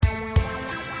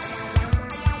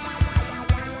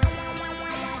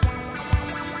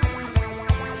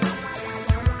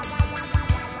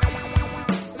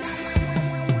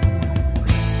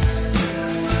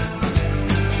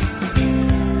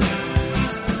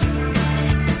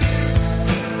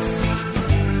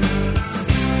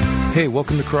Hey,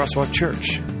 welcome to Crosswalk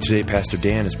Church. Today, Pastor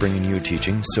Dan is bringing you a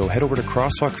teaching, so head over to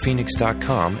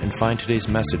crosswalkphoenix.com and find today's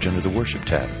message under the Worship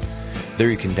tab. There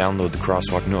you can download the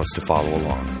Crosswalk notes to follow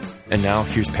along. And now,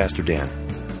 here's Pastor Dan.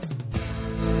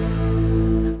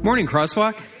 Morning,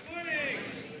 Crosswalk. Morning.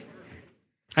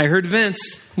 I heard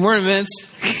Vince. Morning, Vince.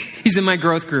 He's in my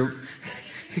growth group.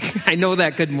 I know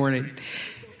that. Good morning.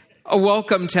 A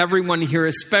welcome to everyone here,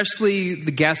 especially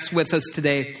the guests with us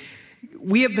today.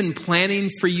 We have been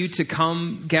planning for you to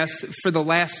come, guests, for the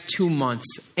last 2 months.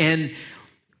 And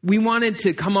we wanted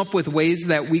to come up with ways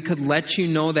that we could let you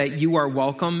know that you are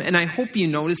welcome. And I hope you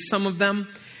noticed some of them.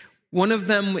 One of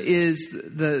them is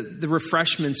the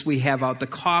refreshments we have out, the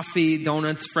coffee,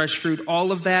 donuts, fresh fruit,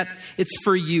 all of that. It's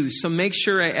for you. So make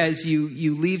sure as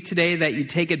you leave today that you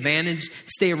take advantage,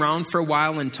 stay around for a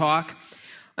while and talk.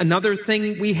 Another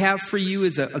thing we have for you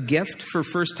is a gift for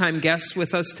first-time guests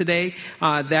with us today.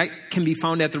 That can be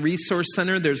found at the Resource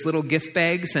Center. There's little gift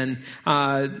bags and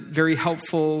very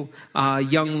helpful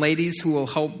young ladies who will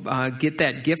help get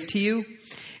that gift to you.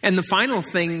 And the final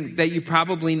thing that you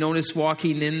probably noticed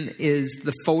walking in is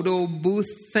the photo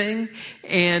booth thing.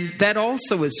 And that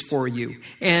also is for you.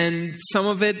 And some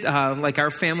of it, like our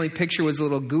family picture, was a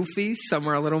little goofy. Some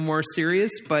are a little more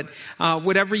serious. But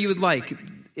whatever you would like,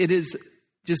 it is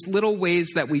just little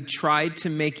ways that we tried to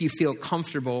make you feel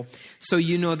comfortable so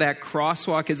you know that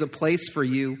Crosswalk is a place for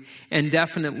you, and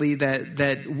definitely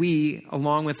that we,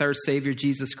 along with our Savior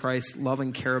Jesus Christ, love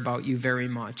and care about you very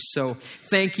much. So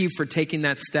thank you for taking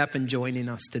that step and joining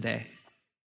us today.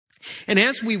 And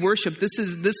as we worship, this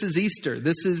is Easter.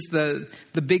 This is the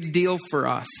big deal for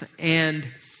us. And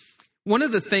one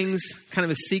of the things, kind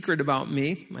of a secret about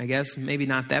me, I guess, maybe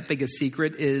not that big a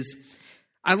secret, is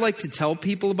I like to tell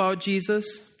people about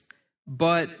Jesus,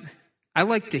 but I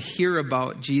like to hear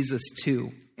about Jesus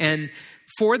too. And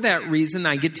for that reason,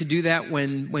 I get to do that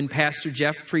when Pastor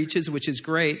Jeff preaches, which is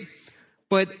great.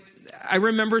 But I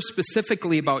remember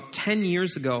specifically about 10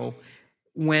 years ago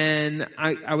when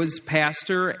I was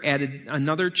pastor at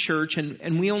another church,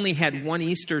 and we only had one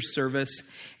Easter service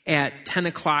at 10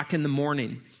 o'clock in the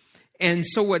morning. And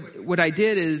so what I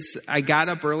did is I got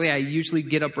up early. I usually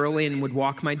get up early and would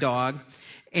walk my dog.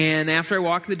 And after I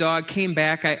walked the dog, came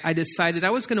back, I decided I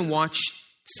was going to watch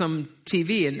some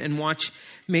TV and watch,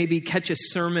 maybe catch a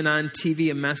sermon on TV,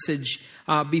 a message,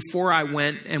 before I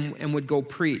went and would go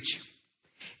preach.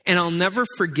 And I'll never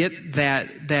forget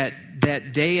that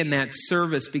day in that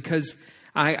service, because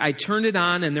I turned it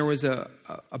on and there was a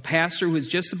pastor who was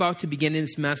just about to begin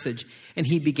his message. And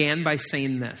he began by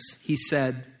saying this. He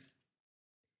said,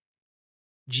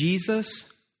 Jesus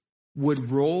would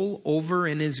roll over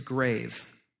in his grave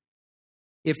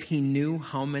if he knew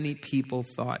how many people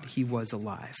thought he was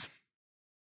alive.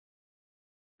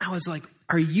 I was like,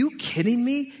 are you kidding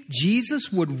me?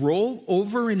 Jesus would roll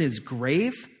over in his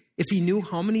grave if he knew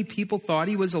how many people thought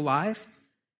he was alive?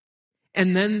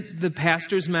 And then the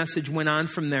pastor's message went on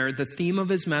from there. The theme of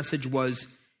his message was,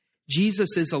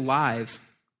 Jesus is alive,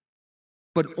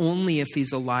 but only if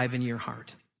he's alive in your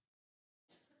heart.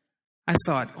 I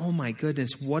thought, oh my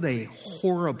goodness, what a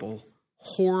horrible,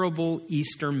 horrible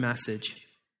Easter message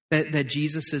that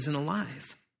Jesus isn't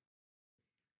alive.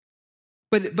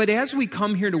 But as we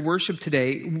come here to worship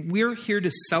today, we're here to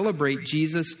celebrate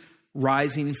Jesus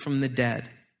rising from the dead.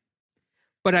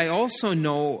 But I also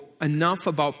know enough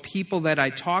about people that I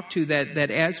talk to that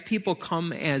as people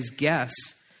come as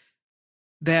guests,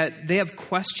 that they have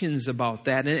questions about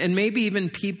that. And maybe even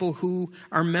people who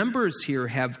are members here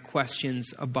have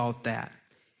questions about that.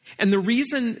 And the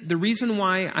reason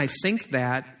why I think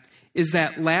that is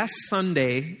that last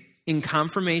Sunday in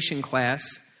confirmation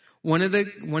class, one of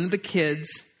the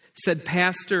kids said,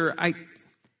 Pastor, I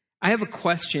have a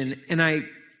question, and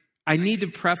I need to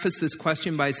preface this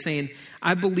question by saying,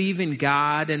 I believe in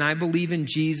God and I believe in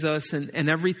Jesus and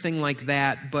everything like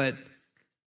that, but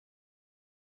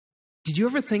did you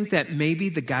ever think that maybe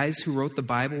the guys who wrote the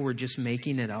Bible were just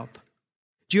making it up?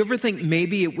 Do you ever think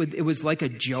maybe it was like a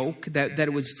joke, that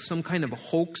it was some kind of a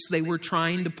hoax they were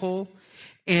trying to pull,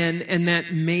 and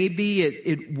that maybe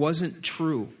it wasn't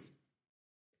true?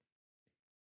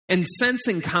 And since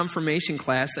in confirmation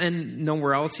class, and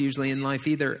nowhere else usually in life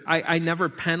either, I never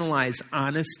penalize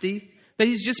honesty, that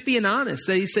he's just being honest,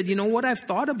 that he said, you know what, I've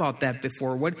thought about that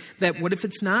before. What if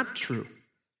it's not true?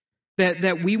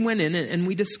 That we went in and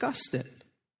we discussed it.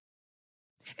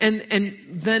 And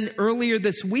then earlier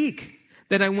this week,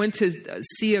 that I went to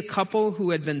see a couple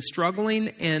who had been struggling,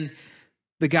 and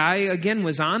the guy, again,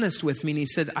 was honest with me, and he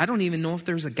said, I don't even know if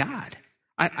there's a God.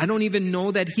 I don't even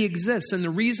know that he exists. And the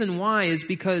reason why is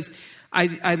because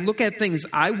I look at things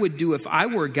I would do if I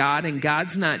were God, and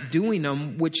God's not doing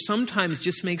them, which sometimes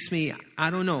just makes me,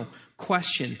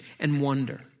 question and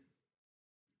wonder.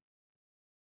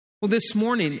 Well, this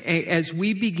morning, as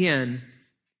we begin,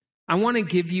 I want to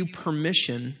give you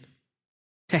permission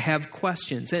to have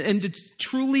questions and to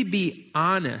truly be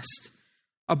honest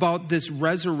about this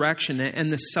resurrection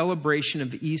and the celebration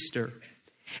of Easter.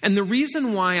 And the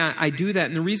reason why I do that,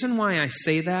 and the reason why I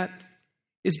say that,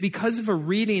 is because of a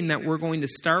reading that we're going to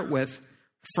start with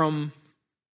from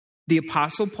the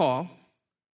Apostle Paul,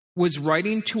 was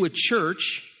writing to a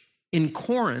church in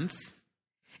Corinth,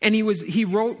 and he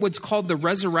wrote what's called the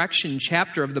resurrection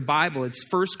chapter of the Bible. It's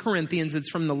 1 Corinthians. It's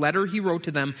from the letter he wrote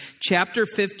to them, chapter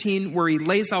 15, where he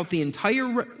lays out the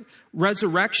entire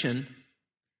resurrection.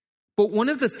 But one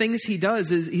of the things he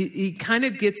does is he kind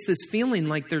of gets this feeling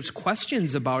like there's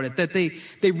questions about it, that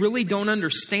they really don't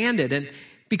understand it. And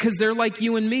because they're like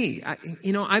you and me.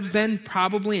 I've been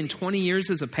probably in 20 years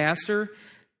as a pastor,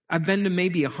 I've been to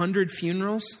maybe 100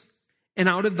 funerals. And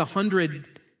out of the 100,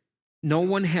 no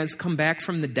one has come back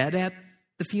from the dead at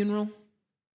the funeral.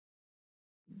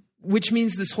 Which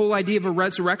means this whole idea of a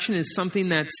resurrection is something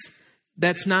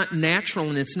that's not natural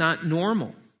and it's not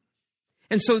normal.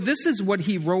 And so this is what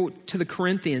he wrote to the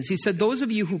Corinthians. He said, those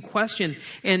of you who question,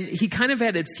 and he kind of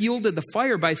added fuel to the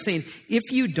fire by saying,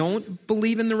 if you don't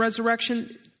believe in the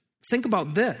resurrection, think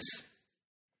about this.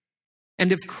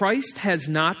 And if Christ has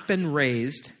not been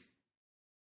raised,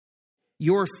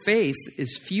 your faith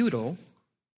is futile.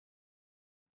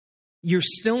 You're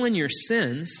still in your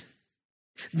sins.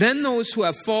 Then those who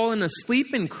have fallen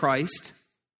asleep in Christ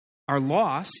are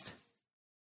lost.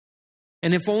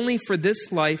 And if only for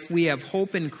this life we have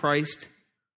hope in Christ,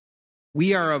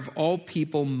 we are of all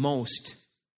people most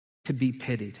to be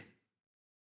pitied.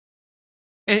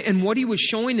 And what he was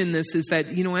showing in this is that,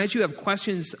 as you have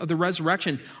questions of the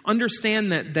resurrection,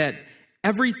 understand that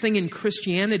everything in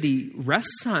Christianity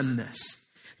rests on this.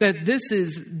 That this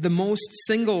is the most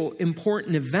single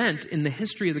important event in the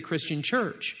history of the Christian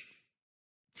church.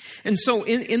 And so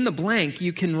in the blank,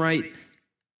 you can write,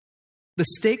 the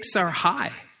stakes are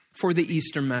high for the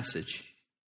Easter message.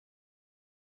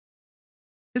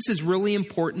 This is really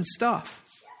important stuff.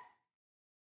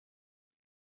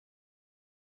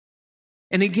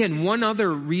 And again, one other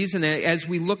reason as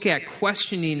we look at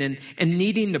questioning and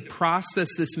needing to process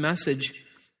this message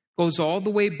goes all the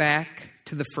way back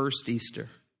to the first Easter.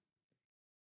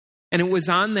 And it was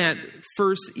on that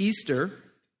first Easter,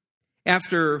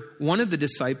 after one of the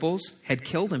disciples had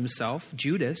killed himself,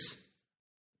 Judas,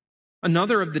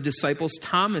 another of the disciples,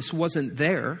 Thomas, wasn't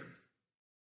there.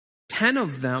 10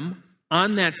 of them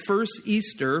on that first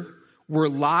Easter were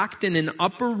locked in an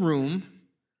upper room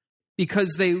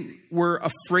because they were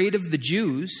afraid of the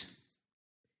Jews.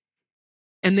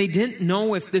 And they didn't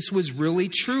know if this was really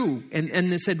true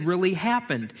and this had really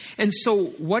happened. And so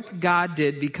what God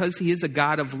did, because he is a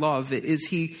God of love, is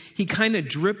he kind of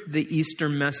dripped the Easter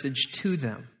message to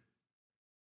them.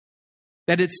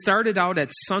 That it started out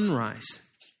at sunrise.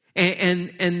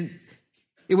 And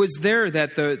it was there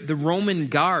that the Roman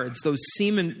guards, those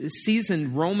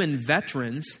seasoned Roman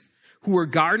veterans who were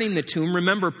guarding the tomb,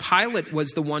 remember Pilate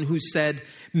was the one who said,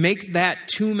 make that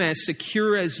tomb as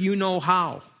secure as you know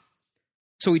how.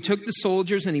 So he took the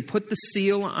soldiers and he put the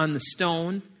seal on the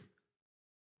stone,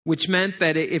 which meant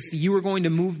that if you were going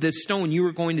to move this stone, you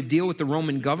were going to deal with the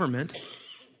Roman government.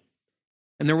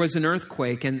 And there was an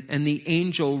earthquake, and the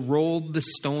angel rolled the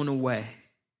stone away.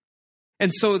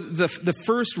 And so the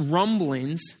first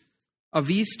rumblings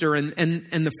of Easter and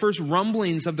the first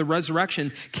rumblings of the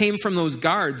resurrection came from those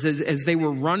guards as they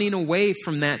were running away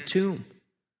from that tomb,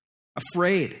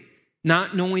 afraid,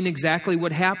 not knowing exactly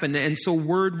what happened. And so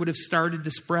word would have started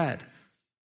to spread.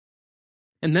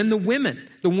 And then the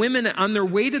women on their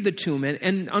way to the tomb,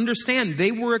 and understand,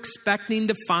 they were expecting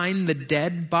to find the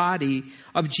dead body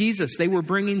of Jesus. They were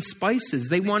bringing spices.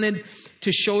 They wanted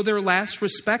to show their last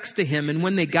respects to him. And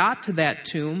when they got to that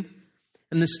tomb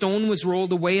and the stone was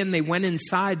rolled away and they went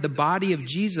inside, the body of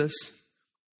Jesus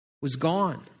was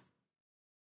gone.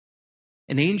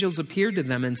 And angels appeared to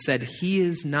them and said, he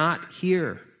is not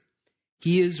here.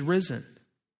 He is risen.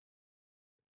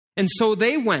 And so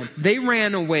they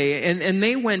ran away, and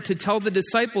they went to tell the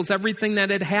disciples everything that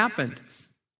had happened.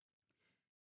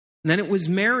 And then it was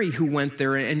Mary who went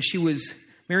there, and she was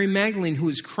Mary Magdalene, who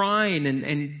was crying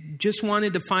and just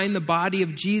wanted to find the body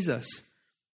of Jesus.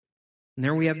 And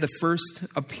there we have the first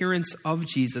appearance of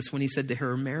Jesus when he said to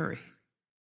her, Mary.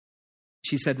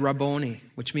 She said, Rabboni,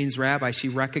 which means rabbi. She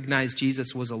recognized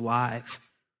Jesus was alive.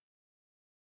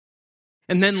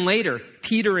 And then later,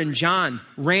 Peter and John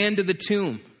ran to the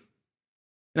tomb.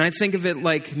 And I think of it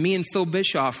like me and Phil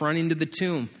Bischoff running to the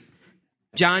tomb.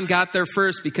 John got there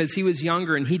first because he was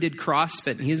younger and he did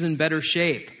CrossFit and he was in better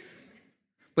shape.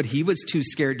 But he was too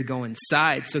scared to go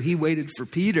inside, so he waited for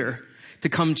Peter to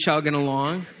come chugging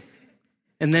along.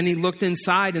 And then he looked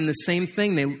inside and the same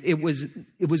thing. It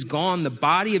was gone. The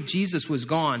body of Jesus was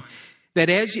gone. That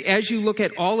as you look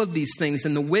at all of these things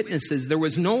and the witnesses, there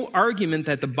was no argument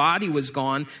that the body was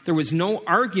gone. There was no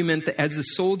argument that as the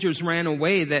soldiers ran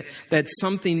away that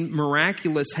something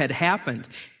miraculous had happened.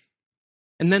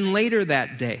 And then later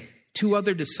that day, two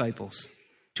other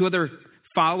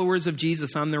followers of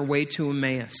Jesus on their way to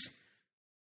Emmaus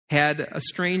had a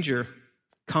stranger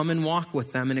come and walk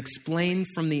with them and explain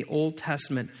from the Old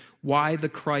Testament why the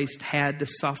Christ had to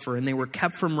suffer. And they were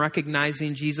kept from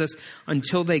recognizing Jesus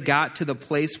until they got to the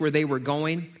place where they were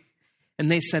going.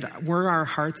 And they said, were our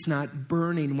hearts not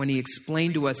burning when he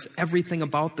explained to us everything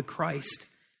about the Christ?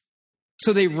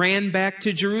 So they ran back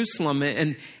to Jerusalem,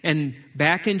 and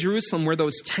back in Jerusalem where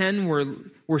those 10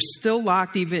 were still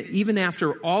locked even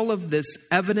after all of this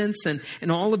evidence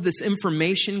and all of this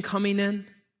information coming in.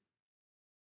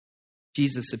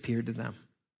 Jesus appeared to them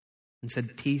and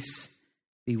said, peace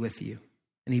be with you.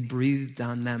 And he breathed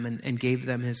on them and gave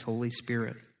them his Holy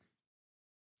Spirit.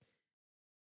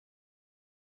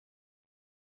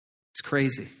 It's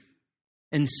crazy.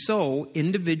 And so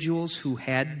individuals who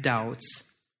had doubts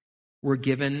were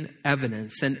given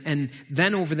evidence. And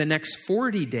then over the next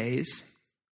 40 days,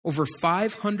 over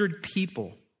 500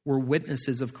 people were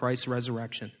witnesses of Christ's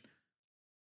resurrection.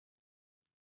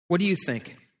 What do you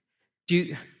think?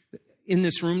 In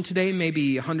this room today,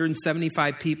 maybe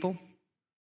 175 people?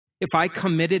 If I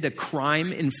committed a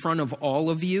crime in front of all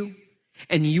of you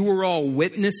and you were all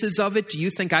witnesses of it, do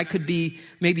you think I could be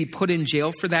maybe put in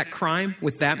jail for that crime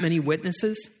with that many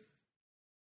witnesses?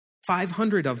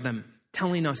 500 of them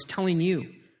telling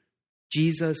you,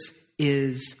 Jesus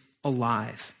is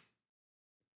alive.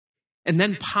 And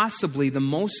then possibly the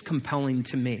most compelling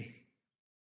to me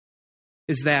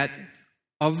is that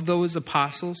of those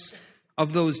apostles,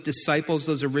 of those disciples,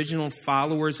 those original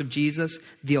followers of Jesus,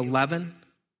 the 11,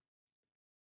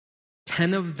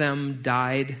 10 of them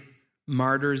died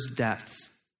martyrs' deaths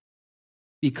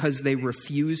because they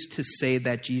refused to say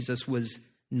that Jesus was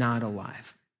not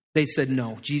alive. They said,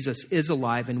 no, Jesus is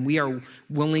alive, and we are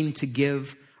willing to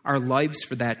give our lives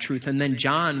for that truth. And then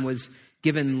John was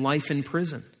given life in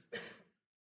prison.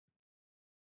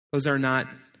 Those are not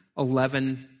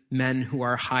 11 men who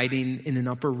are hiding in an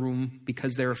upper room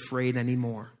because they're afraid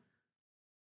anymore.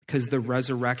 Because the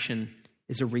resurrection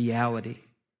is a reality.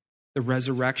 The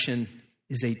resurrection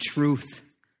is a truth.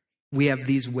 We have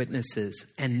these witnesses.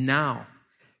 And now,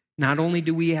 not only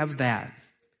do we have that,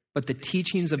 but the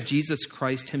teachings of Jesus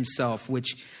Christ himself,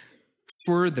 which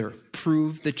further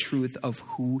prove the truth of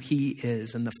who he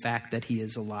is and the fact that he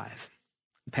is alive.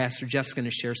 Pastor Jeff's going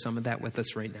to share some of that with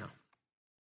us right now.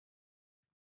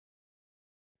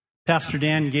 Pastor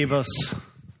Dan gave us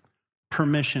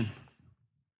permission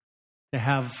to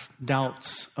have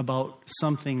doubts about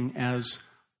something as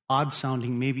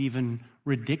odd-sounding, maybe even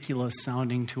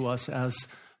ridiculous-sounding to us as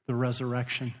the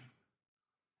resurrection.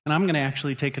 And I'm going to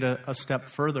actually take it a step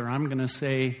further. I'm going to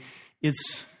say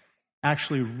it's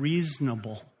actually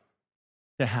reasonable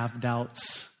to have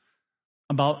doubts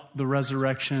about the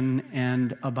resurrection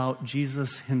and about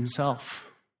Jesus himself.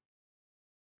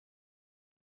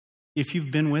 If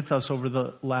you've been with us over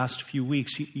the last few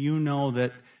weeks, you know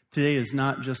that today is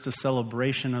not just a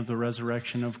celebration of the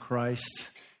resurrection of Christ,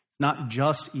 not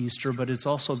just Easter, but it's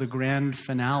also the grand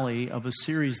finale of a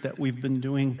series that we've been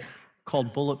doing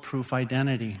called Bulletproof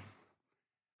Identity.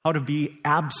 How to be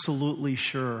absolutely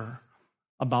sure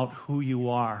about who you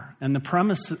are. And the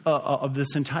premise of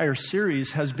this entire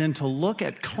series has been to look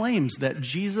at claims that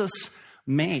Jesus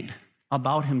made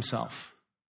about himself.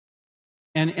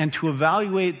 And to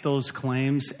evaluate those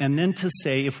claims, and then to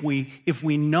say, if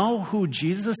we know who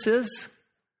Jesus is,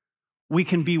 we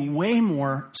can be way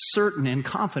more certain and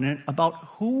confident about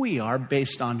who we are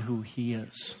based on who he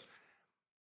is.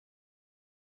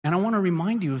 And I want to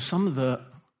remind you of some of the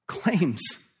claims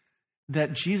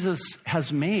that Jesus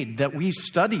has made that we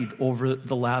studied over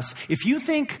the last. If you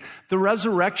think the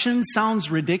resurrection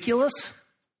sounds ridiculous,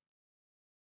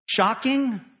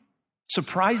 shocking,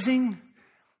 surprising,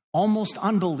 almost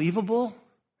unbelievable,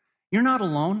 you're not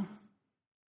alone.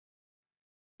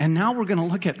 And now we're going to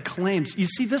look at claims. You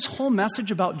see, this whole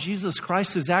message about Jesus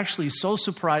Christ is actually so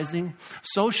surprising,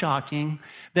 so shocking,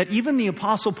 that even the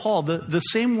Apostle Paul, the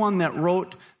same one that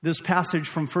wrote this passage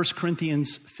from 1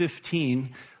 Corinthians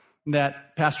 15,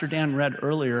 that Pastor Dan read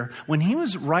earlier, when he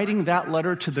was writing that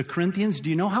letter to the Corinthians, do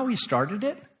you know how he started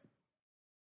it?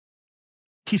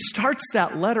 He starts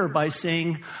that letter by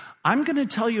saying, I'm going to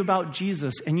tell you about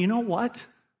Jesus, and you know what?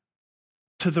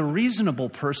 To the reasonable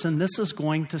person, this is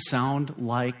going to sound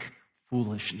like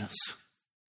foolishness.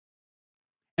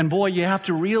 And boy, you have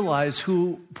to realize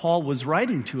who Paul was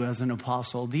writing to as an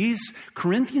apostle. These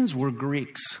Corinthians were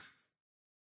Greeks.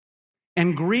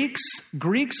 And Greeks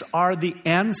are the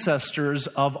ancestors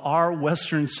of our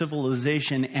Western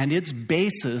civilization and its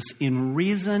basis in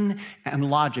reason and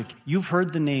logic. You've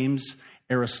heard the names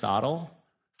Aristotle,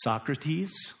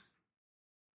 Socrates.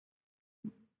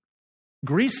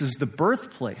 Greece is the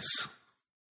birthplace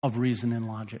of reason and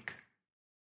logic.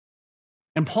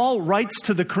 And Paul writes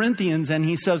to the Corinthians and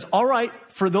he says, all right,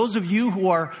 for those of you who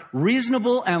are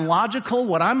reasonable and logical,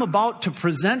 what I'm about to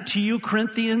present to you,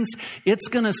 Corinthians, it's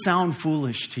going to sound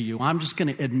foolish to you. I'm just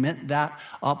going to admit that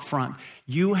up front.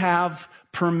 You have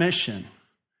permission.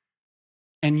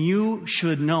 And you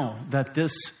should know that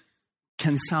this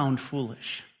can sound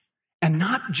foolish. And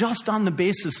not just on the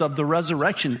basis of the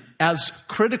resurrection, as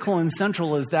critical and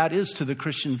central as that is to the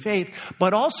Christian faith,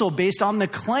 but also based on the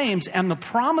claims and the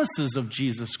promises of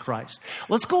Jesus Christ.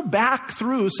 Let's go back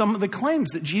through some of the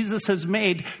claims that Jesus has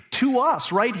made to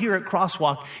us right here at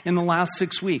Crosswalk in the last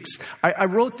 6 weeks. I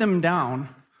wrote them down,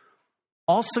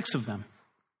 all 6 of them.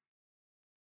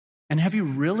 And have you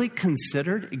really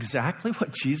considered exactly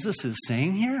what Jesus is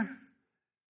saying here?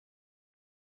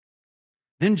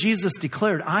 Then Jesus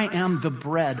declared, I am the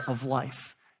bread of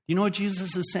life. You know what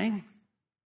Jesus is saying?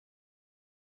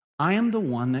 I am the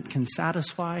one that can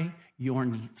satisfy your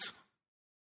needs.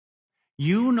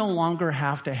 You no longer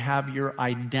have to have your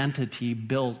identity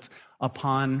built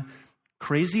upon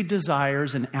crazy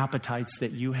desires and appetites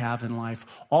that you have in life.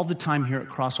 All the time here at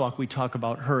Crosswalk, we talk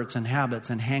about hurts and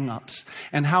habits and hang-ups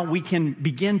and how we can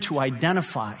begin to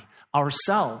identify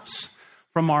ourselves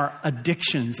from our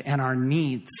addictions and our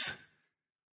needs.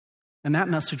 And that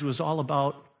message was all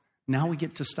about, now we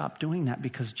get to stop doing that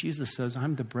because Jesus says,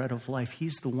 I'm the bread of life.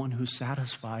 He's the one who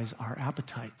satisfies our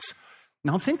appetites.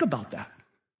 Now think about that.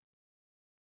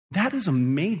 That is a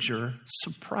major,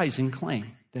 surprising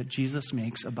claim that Jesus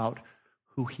makes about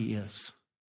who he is.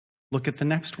 Look at the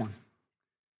next one.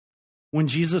 When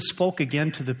Jesus spoke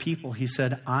again to the people, he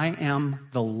said, I am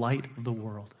the light of the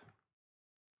world.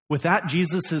 With that,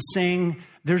 Jesus is saying,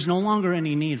 there's no longer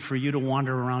any need for you to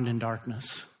wander around in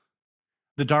darkness.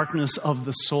 The darkness of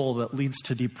the soul that leads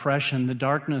to depression, the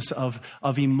darkness of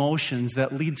emotions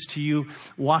that leads to you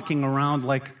walking around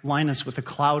like Linus with a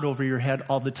cloud over your head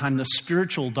all the time, the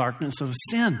spiritual darkness of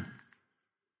sin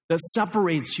that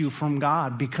separates you from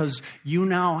God because you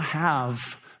now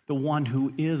have the one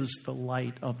who is the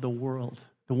light of the world,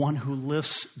 the one who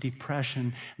lifts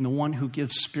depression and the one who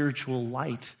gives spiritual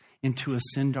light into a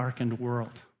sin-darkened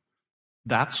world.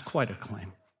 That's quite a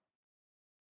claim.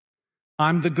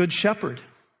 I'm the good shepherd.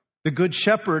 The good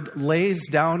shepherd lays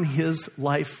down his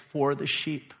life for the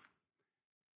sheep.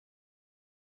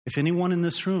 If anyone in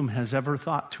this room has ever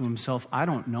thought to himself, I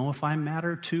don't know if I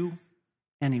matter to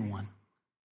anyone.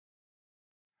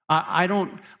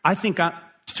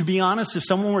 To be honest, if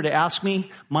someone were to ask me,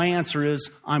 my answer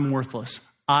is, I'm worthless.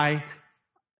 I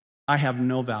have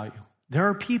no value. There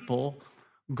are people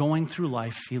going through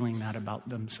life feeling that about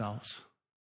themselves.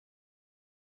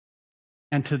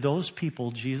 And to those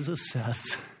people, Jesus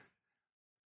says,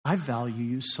 I value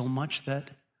you so much that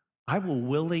I will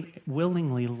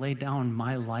willingly lay down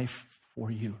my life for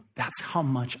you. That's how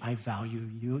much I value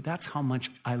you. That's how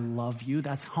much I love you.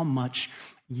 That's how much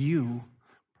you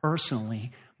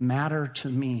personally matter to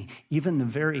me. Even the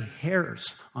very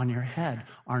hairs on your head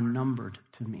are numbered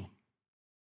to me.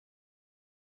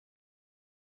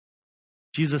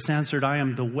 Jesus answered, I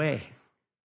am the way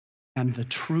and the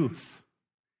truth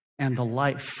and the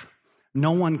life.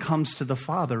 No one comes to the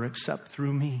Father except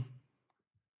through me.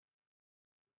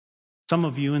 Some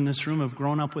of you in this room have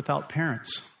grown up without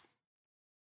parents.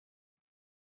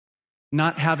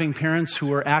 Not having parents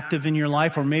who are active in your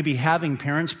life, or maybe having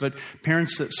parents, but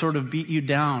parents that sort of beat you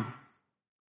down.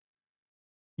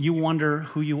 You wonder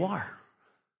who you are.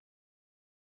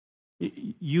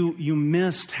 You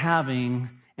missed having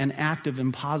an active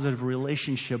and positive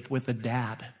relationship with a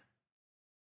dad.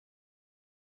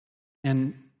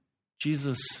 And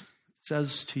Jesus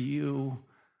says to you,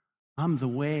 I'm the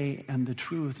way and the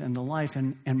truth and the life.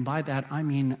 And by that, I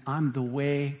mean, I'm the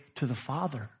way to the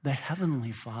Father, the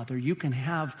Heavenly Father. You can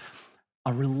have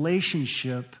a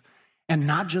relationship, and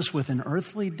not just with an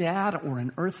earthly dad or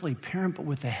an earthly parent, but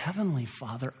with the Heavenly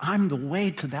Father. I'm the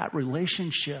way to that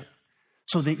relationship.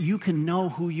 so that you can know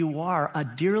who you are, a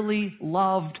dearly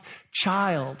loved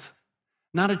child.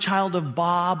 Not a child of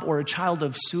Bob or a child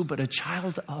of Sue, but a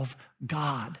child of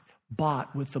God,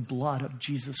 bought with the blood of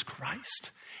Jesus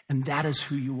Christ. And that is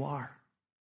who you are.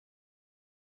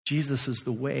 Jesus is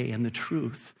the way and the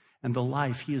truth and the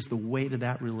life. He is the way to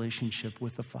that relationship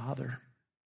with the Father.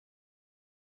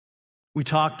 We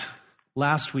talked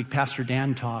last week, Pastor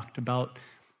Dan talked about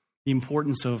the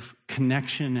importance of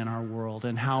connection in our world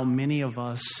and how many of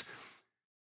us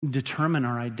determine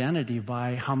our identity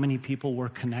by how many people we're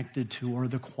connected to or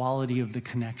the quality of the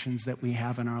connections that we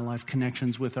have in our life,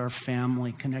 connections with our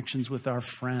family, connections with our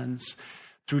friends.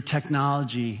 Through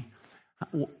technology,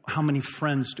 how many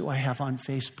friends do I have on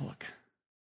Facebook?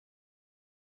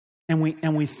 And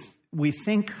we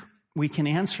think we can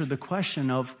answer the question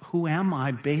of who am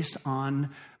I based on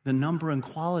the number and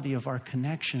quality of our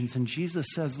connections. And Jesus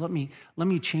says, let me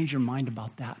change your mind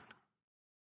about that.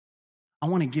 I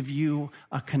want to give you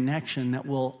a connection that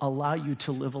will allow you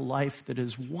to live a life that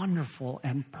is wonderful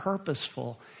and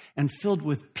purposeful and filled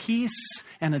with peace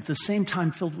and at the same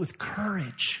time filled with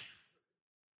courage.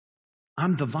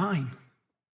 I'm the vine.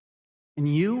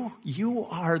 And you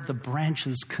are the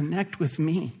branches. Connect with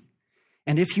me.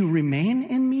 And if you remain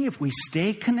in me, if we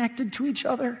stay connected to each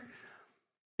other,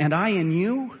 and I in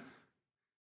you,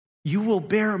 you will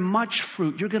bear much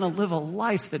fruit. You're going to live a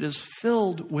life that is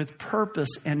filled with purpose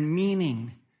and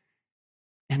meaning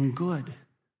and good.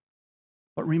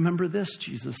 But remember this,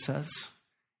 Jesus says,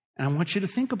 and I want you to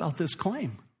think about this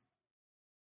claim,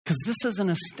 because this is an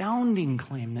astounding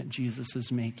claim that Jesus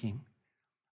is making.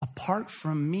 Apart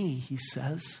from me, he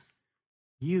says,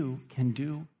 you can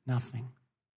do nothing.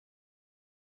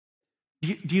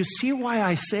 Do you see why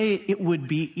I say it would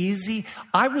be easy?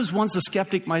 I was once a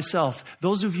skeptic myself.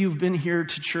 Those of you who've been here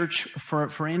to church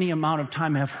for any amount of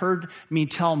time have heard me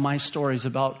tell my stories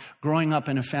about growing up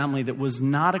in a family that was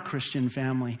not a Christian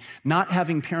family, not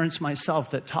having parents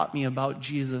myself that taught me about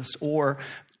Jesus or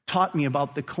taught me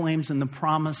about the claims and the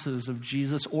promises of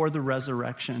Jesus or the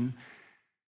resurrection.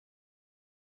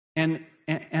 And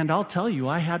I'll tell you,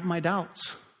 I had my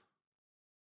doubts.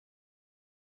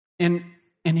 And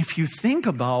if you think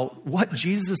about what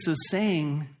Jesus is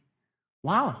saying,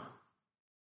 wow,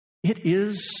 it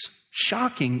is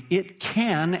shocking. It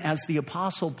can, as the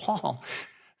Apostle Paul,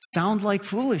 sound like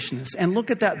foolishness. And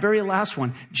look at that very last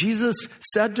one. Jesus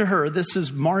said to her, this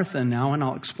is Martha now, and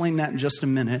I'll explain that in just a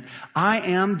minute, I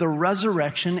am the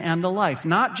resurrection and the life.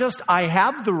 Not just I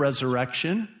have the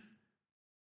resurrection,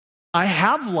 I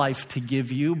have life to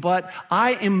give you, but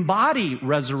I embody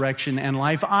resurrection and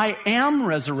life. I am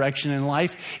resurrection and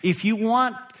life. If you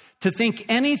want to think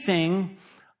anything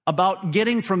about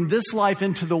getting from this life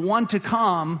into the one to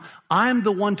come, I'm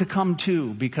the one to come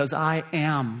too, because I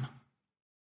am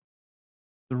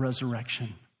the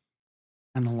resurrection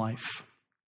and the life.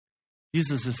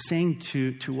 Jesus is saying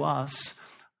to us,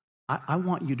 I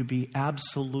want you to be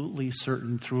absolutely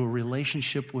certain through a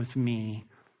relationship with me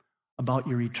about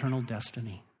your eternal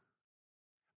destiny.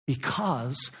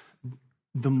 Because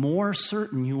the more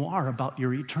certain you are about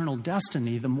your eternal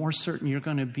destiny, the more certain you're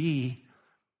going to be,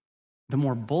 the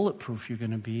more bulletproof you're going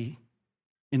to be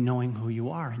in knowing who you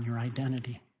are and your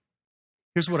identity.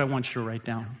 Here's what I want you to write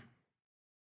down.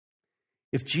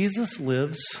 If Jesus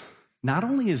lives, not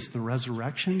only is the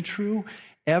resurrection true,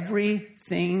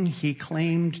 everything he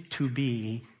claimed to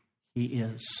be, he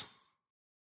is.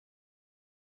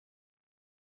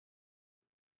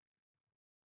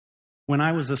 When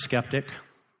I was a skeptic,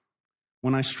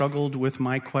 when I struggled with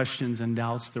my questions and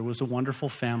doubts, there was a wonderful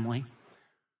family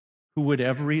who would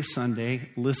every Sunday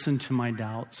listen to my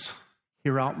doubts,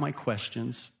 hear out my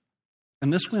questions.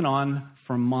 And this went on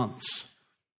for months.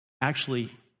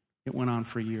 Actually, it went on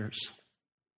for years.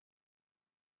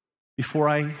 Before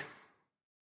I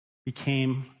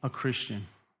became a Christian.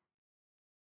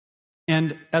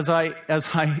 And as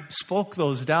I spoke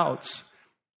those doubts,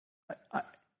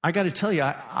 I got to tell you,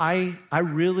 I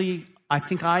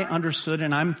think I understood,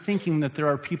 and I'm thinking that there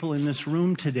are people in this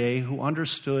room today who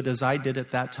understood, as I did at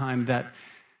that time, that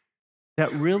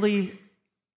really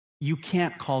you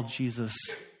can't call Jesus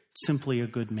simply a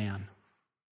good man.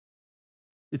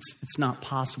 It's not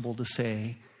possible to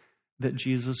say that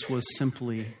Jesus was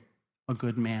simply a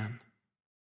good man.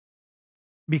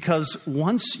 Because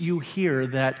once you hear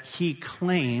that he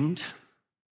claimed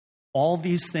all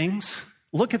these things,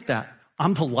 look at that.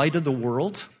 I'm the light of the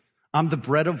world. I'm the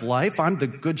bread of life. I'm the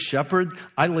good shepherd.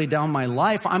 I lay down my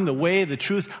life. I'm the way, the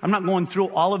truth. I'm not going through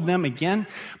all of them again.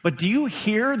 But do you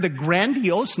hear the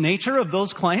grandiose nature of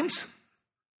those claims?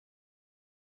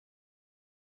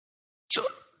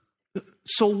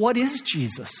 So what is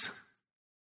Jesus?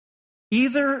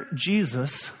 Either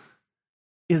Jesus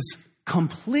is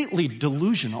completely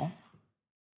delusional,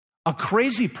 a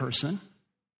crazy person,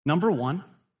 number one,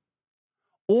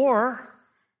 or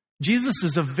Jesus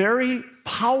is a very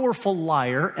powerful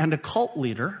liar and a cult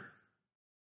leader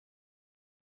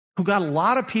who got a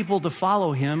lot of people to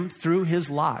follow him through his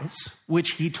lies,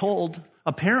 which he told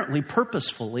apparently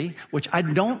purposefully, which I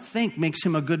don't think makes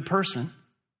him a good person.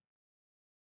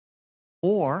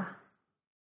 Or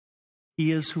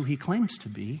he is who he claims to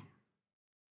be,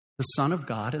 the Son of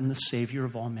God and the Savior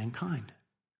of all mankind.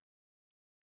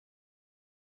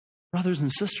 Brothers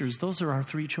and sisters, those are our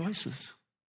three choices.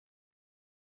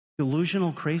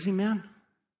 Delusional crazy man,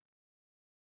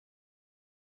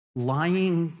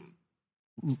 lying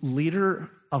leader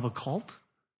of a cult,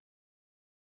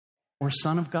 or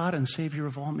Son of God and Savior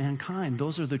of all mankind.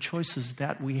 Those are the choices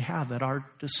that we have at our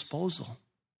disposal.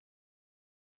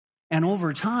 And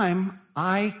over time,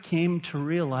 I came to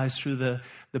realize through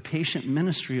the patient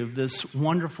ministry of this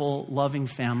wonderful, loving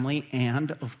family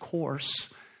and, of course,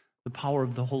 the power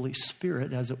of the Holy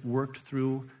Spirit as it worked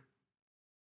through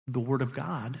the Word of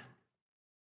God,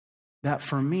 that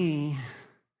for me,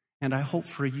 and I hope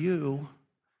for you,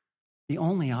 the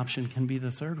only option can be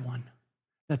the third one.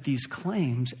 That these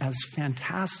claims, as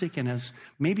fantastic and as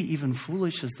maybe even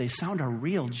foolish as they sound, are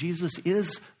real. Jesus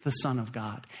is the Son of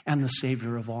God and the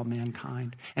Savior of all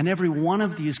mankind. And every one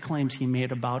of these claims he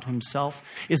made about himself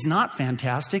is not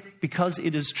fantastic because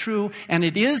it is true, and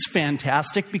it is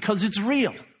fantastic because it's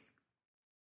real.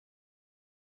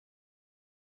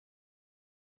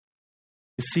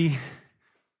 You see,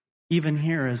 even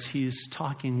here as he's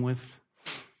talking with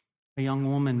a young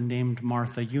woman named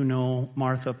Martha. You know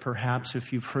Martha, perhaps,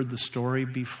 if you've heard the story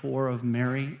before of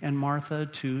Mary and Martha,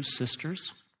 two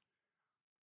sisters.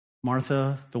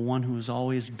 Martha, the one who is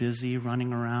always busy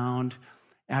running around,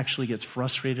 actually gets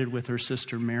frustrated with her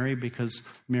sister Mary because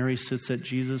Mary sits at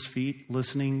Jesus' feet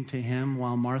listening to him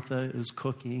while Martha is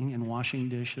cooking and washing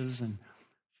dishes, and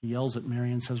she yells at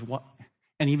Mary and says, "What?"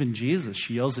 And even Jesus,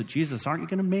 she yells at Jesus, "Aren't you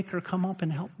going to make her come up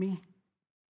and help me?"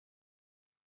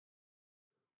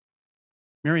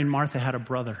 Mary and Martha had a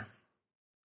brother.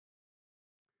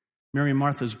 Mary and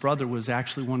Martha's brother was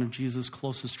actually one of Jesus'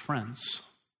 closest friends.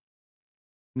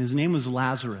 And his name was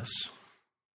Lazarus.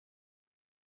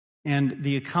 And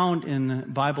the account in the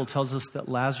Bible tells us that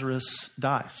Lazarus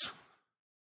dies.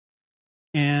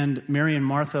 And Mary and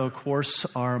Martha, of course,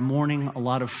 are mourning. A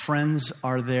lot of friends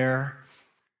are there.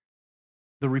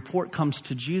 The report comes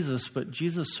to Jesus, but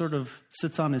Jesus sort of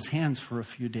sits on his hands for a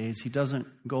few days. He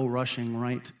doesn't go rushing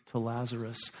right to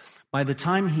Lazarus. By the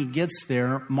time he gets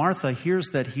there, Martha hears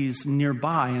that he's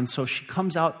nearby, and so she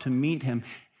comes out to meet him.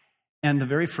 And the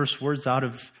very first words out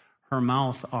of her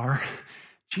mouth are,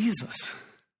 "Jesus,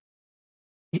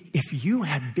 if you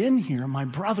had been here, my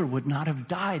brother would not have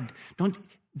died.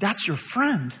 That's your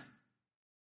friend."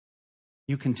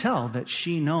 You can tell that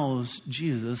she knows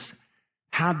Jesus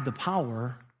had the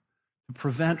power to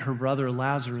prevent her brother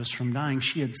Lazarus from dying.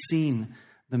 She had seen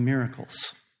the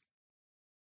miracles.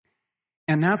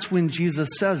 And that's when Jesus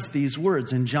says these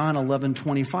words in John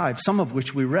 11:25, some of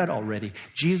which we read already.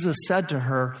 Jesus said to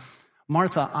her,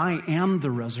 "Martha, I am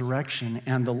the resurrection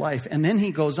and the life." And then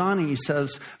he goes on and he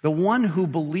says, "The one who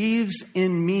believes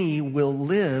in me will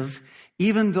live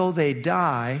even though they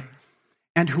die,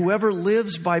 and whoever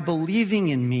lives by believing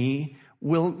in me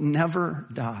will never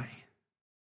die."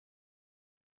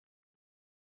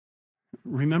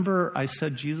 Remember, I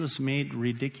said Jesus made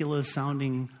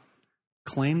ridiculous-sounding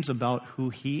claims about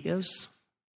who he is?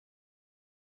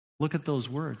 Look at those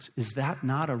words. Is that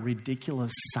not a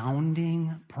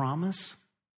ridiculous-sounding promise?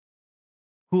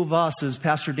 Who of us, as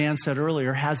Pastor Dan said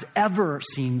earlier, has ever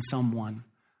seen someone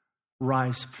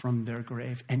rise from their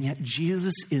grave? And yet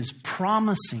Jesus is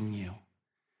promising you,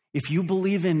 if you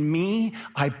believe in me,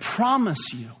 I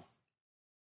promise you,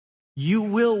 you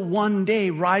will one day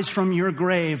rise from your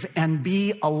grave and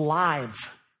be alive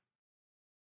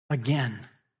again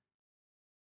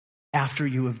after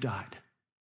you have died.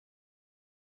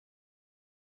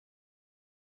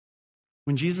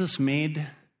 When Jesus made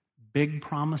big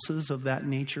promises of that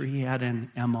nature, he had an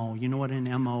MO. You know what an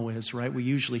MO is, right? We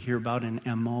usually hear about an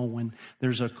MO when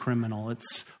there's a criminal. It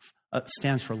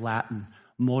stands for Latin,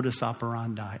 modus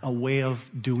operandi, a way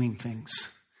of doing things.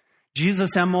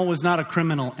 Jesus' MO was not a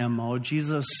criminal MO.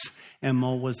 Jesus'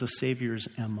 MO was a Savior's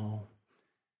MO.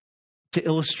 To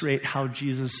illustrate how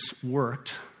Jesus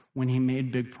worked when he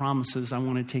made big promises, I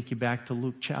want to take you back to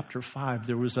Luke chapter 5.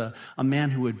 There was a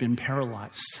man who had been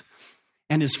paralyzed.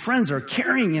 And his friends are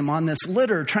carrying him on this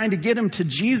litter, trying to get him to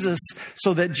Jesus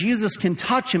so that Jesus can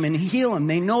touch him and heal him.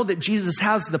 They know that Jesus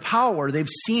has the power. They've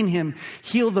seen him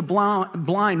heal the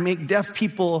blind, make deaf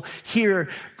people hear,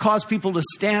 cause people to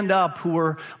stand up who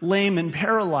were lame and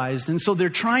paralyzed. And so they're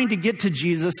trying to get to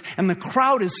Jesus, and the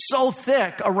crowd is so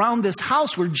thick around this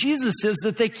house where Jesus is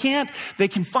that they can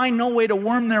find no way to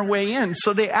worm their way in.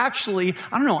 So they actually,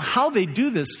 I don't know how they do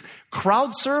this,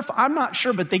 crowd surf, I'm not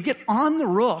sure, but they get on the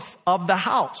roof of the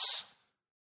house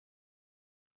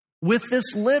with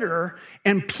this litter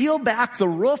and peel back the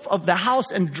roof of the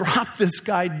house and drop this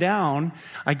guy down,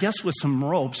 I guess with some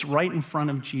ropes, right in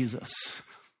front of Jesus.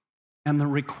 And the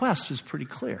request is pretty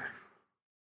clear.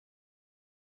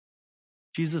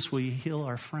 Jesus, will you heal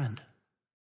our friend?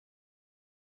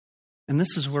 And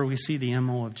this is where we see the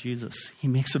MO of Jesus. He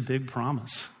makes a big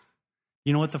promise.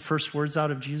 You know what the first words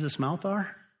out of Jesus' mouth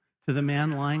are? To the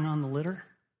man lying on the litter?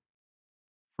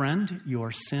 Friend,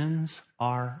 your sins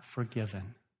are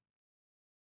forgiven.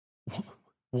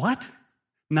 What?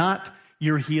 Not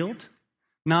you're healed?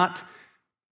 Not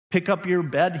pick up your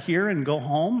bed here and go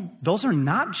home? Those are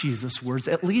not Jesus' words,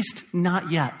 at least not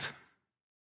yet.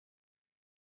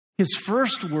 His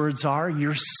first words are,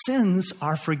 your sins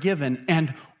are forgiven.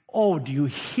 And oh, do you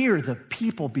hear the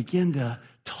people begin to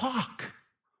talk?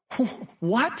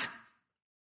 What?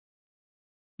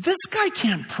 This guy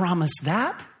can't promise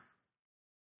that.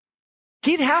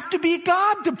 He'd have to be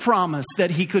God to promise that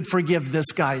he could forgive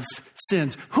this guy's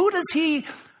sins. Who does he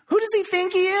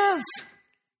think he is?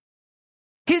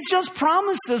 He's just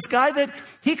promised this guy that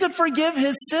he could forgive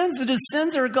his sins, that his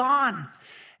sins are gone.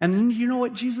 And then you know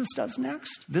what Jesus does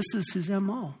next? This is his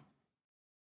MO.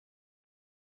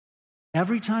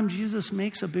 Every time Jesus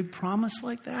makes a big promise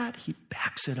like that, he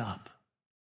backs it up.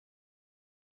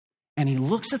 And he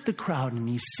looks at the crowd and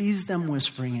he sees them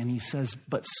whispering and he says,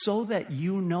 but so that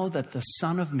you know that the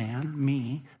Son of Man,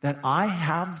 me, that I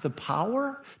have the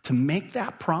power to make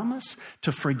that promise,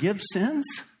 to forgive sins,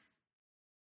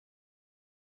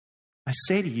 I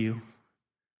say to you,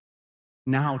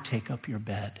 now take up your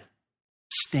bed,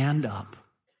 stand up,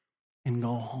 and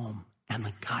go home. And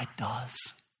the guy does.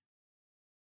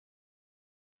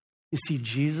 You see,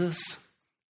 Jesus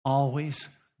always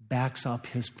backs up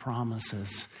his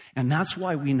promises. And that's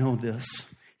why we know this.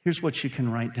 Here's what you can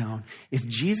write down. If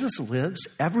Jesus lives,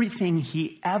 everything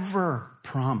he ever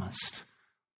promised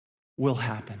will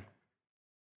happen.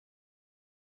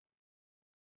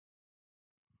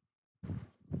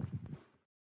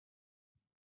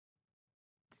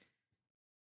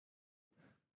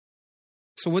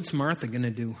 So what's Martha going to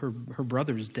do? Her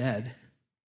brother's dead.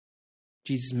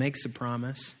 Jesus makes a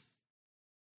promise.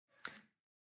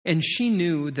 And she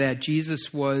knew that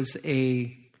Jesus was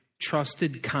a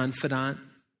trusted confidant,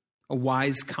 a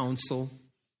wise counsel,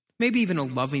 maybe even a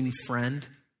loving friend.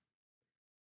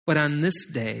 But on this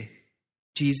day,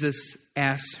 Jesus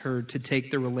asks her to take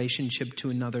the relationship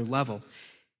to another level.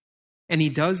 And he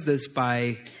does this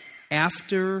by,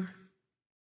 after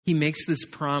he makes this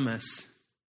promise,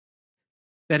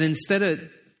 that instead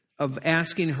of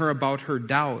asking her about her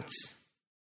doubts,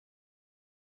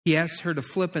 he asks her to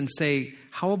flip and say,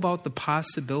 how about the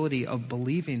possibility of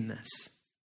believing this?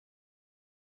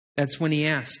 That's when he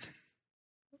asked,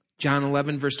 John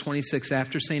 11, verse 26,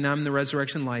 after saying, I'm the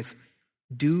resurrection life,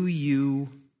 do you,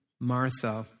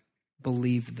 Martha,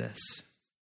 believe this?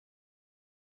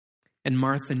 And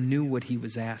Martha knew what he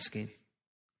was asking,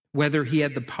 whether he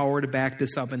had the power to back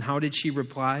this up. And how did she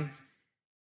reply?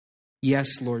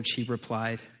 Yes, Lord, she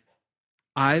replied.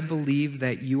 I believe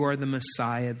that you are the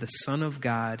Messiah, the Son of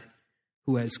God,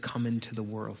 who has come into the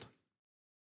world.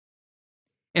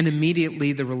 And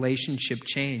immediately the relationship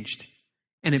changed,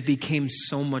 and it became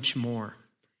so much more.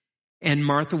 And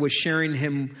Martha was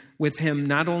sharing with him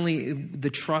not only the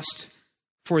trust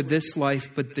for this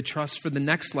life, but the trust for the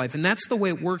next life. And that's the way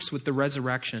it works with the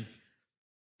resurrection.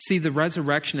 See, the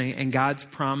resurrection and God's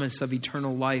promise of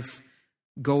eternal life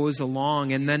goes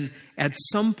along, and then at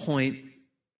some point,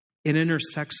 it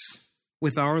intersects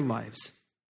with our lives.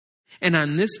 And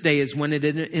on this day is when it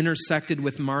intersected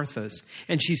with Martha's.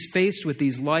 And she's faced with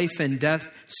these life and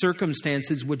death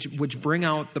circumstances which bring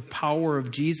out the power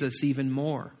of Jesus even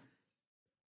more.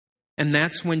 And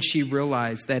that's when she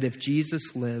realized that if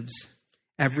Jesus lives,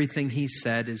 everything he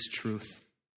said is truth.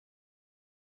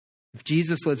 If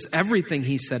Jesus lives, everything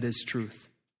he said is truth.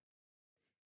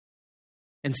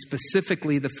 And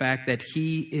specifically the fact that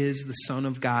he is the Son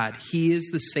of God. He is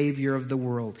the Savior of the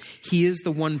world. He is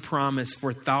the one promised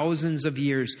for thousands of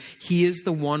years. He is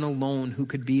the one alone who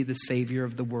could be the Savior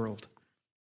of the world.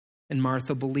 And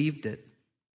Martha believed it.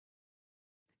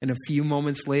 And a few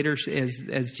moments later,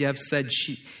 as Jeff said,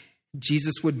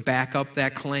 Jesus would back up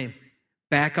that claim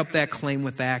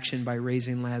with action by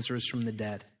raising Lazarus from the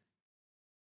dead.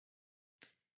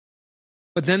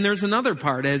 But then there's another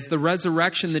part. As the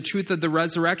resurrection, the truth of the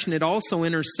resurrection, it also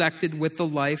intersected with the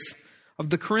life of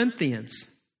the Corinthians.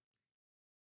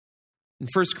 In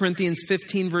 1 Corinthians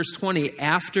 15, verse 20,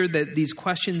 after these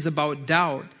questions about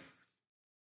doubt,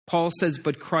 Paul says,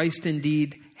 but Christ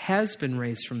indeed has been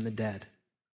raised from the dead,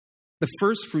 the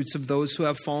first fruits of those who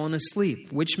have fallen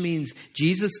asleep, which means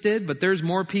Jesus did, but there's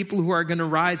more people who are going to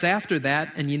rise after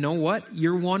that, and you know what?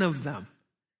 You're one of them.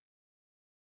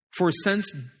 For since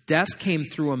death came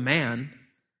through a man,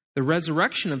 the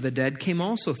resurrection of the dead came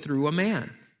also through a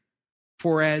man.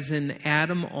 For as in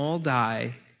Adam all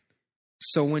die,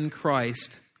 so in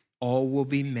Christ all will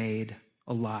be made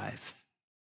alive.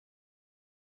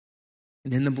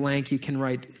 And in the blank you can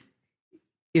write,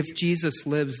 if Jesus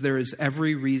lives, there is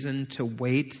every reason to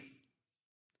wait,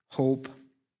 hope,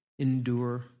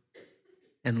 endure,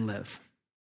 and live.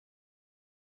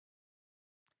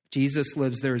 Jesus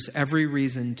lives, there is every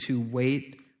reason to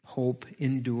wait, hope,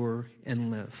 endure,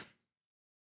 and live.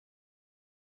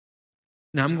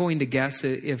 Now I'm going to guess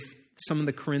if some of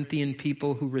the Corinthian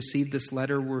people who received this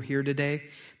letter were here today,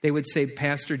 they would say,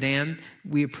 Pastor Dan,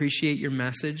 we appreciate your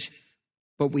message,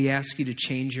 but we ask you to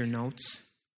change your notes.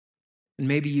 And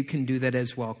maybe you can do that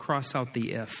as well. Cross out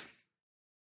the if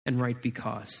and write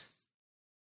because.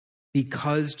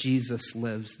 Because Jesus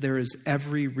lives, there is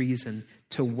every reason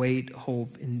to wait,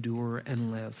 hope, endure,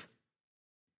 and live.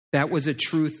 That was a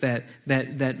truth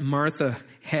that Martha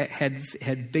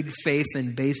had big faith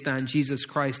in based on Jesus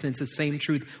Christ, and it's the same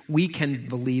truth we can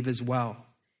believe as well.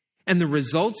 And the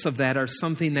results of that are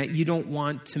something that you don't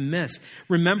want to miss.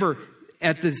 Remember,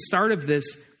 at the start of this,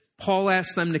 Paul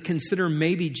asked them to consider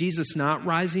maybe Jesus not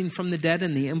rising from the dead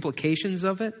and the implications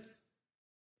of it.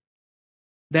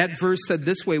 That verse said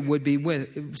this way.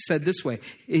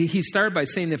 He started by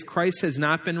saying, if Christ has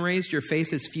not been raised, your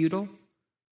faith is futile.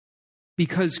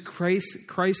 Because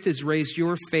Christ is raised,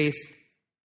 your faith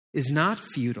is not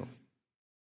futile.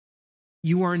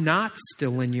 You are not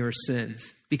still in your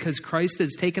sins because Christ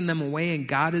has taken them away and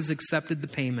God has accepted the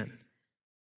payment.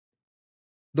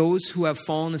 Those who have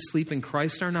fallen asleep in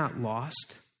Christ are not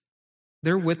lost.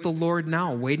 They're with the Lord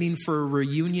now, waiting for a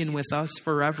reunion with us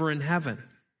forever in heaven.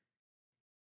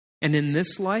 And in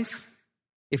this life,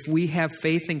 if we have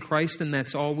faith in Christ and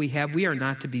that's all we have, we are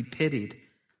not to be pitied.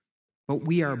 But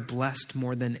we are blessed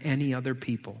more than any other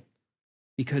people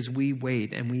because we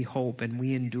wait and we hope and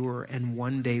we endure and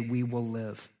one day we will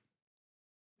live.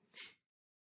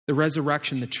 The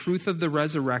resurrection, the truth of the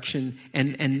resurrection,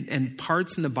 and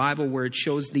parts in the Bible where it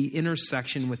shows the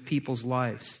intersection with people's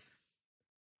lives.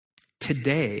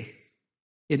 Today,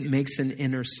 it makes an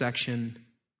intersection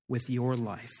with your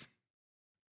life.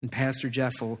 And Pastor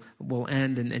Jeff will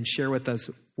end and share with us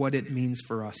what it means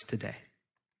for us today.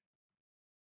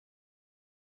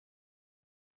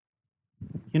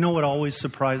 You know what always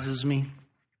surprises me?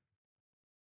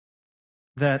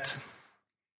 That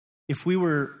if we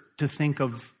were to think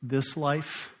of this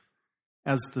life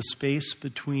as the space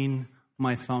between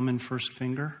my thumb and first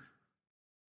finger,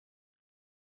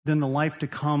 then the life to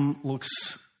come looks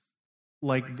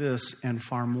like this and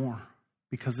far more,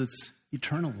 because it's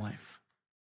eternal life.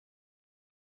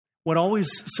 What always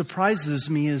surprises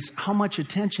me is how much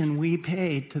attention we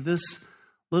pay to this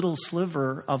little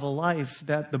sliver of a life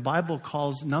that the Bible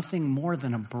calls nothing more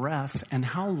than a breath, and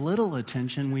how little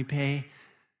attention we pay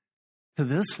to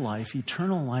this life,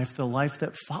 eternal life, the life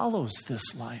that follows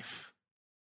this life.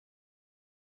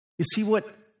 You see, what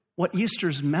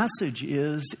Easter's message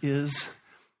is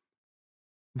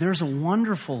there's a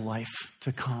wonderful life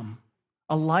to come,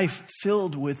 a life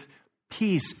filled with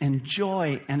peace and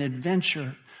joy and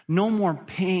adventure. No more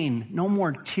pain, no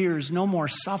more tears, no more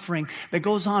suffering that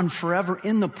goes on forever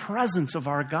in the presence of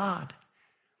our God.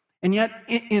 And yet,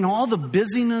 in all the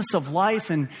busyness of life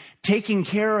and taking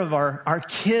care of our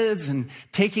kids and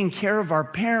taking care of our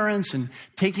parents and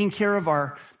taking care of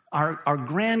our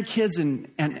grandkids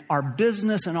and our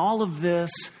business and all of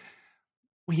this,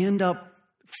 we end up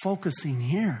focusing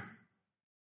here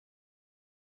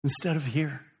instead of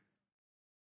here.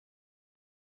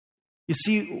 You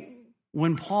see,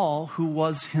 when Paul, who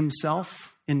was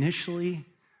himself initially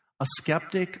a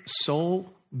skeptic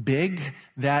so big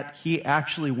that he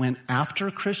actually went after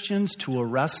Christians to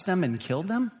arrest them and kill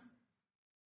them,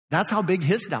 that's how big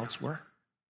his doubts were.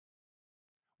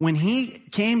 When he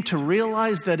came to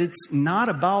realize that it's not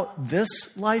about this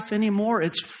life anymore,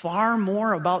 it's far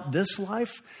more about this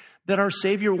life that our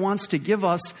Savior wants to give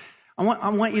us, I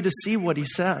want you to see what he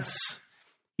says.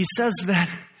 He says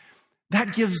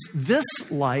that gives this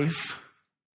life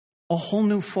a whole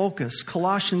new focus.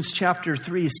 Colossians chapter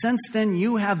 3, since then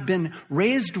you have been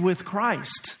raised with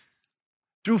Christ.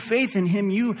 Through faith in him,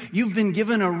 you've been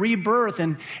given a rebirth.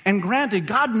 And granted,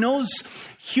 God knows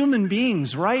human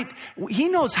beings, right? He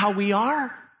knows how we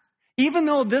are. Even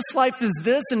though this life is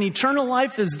this and eternal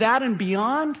life is that and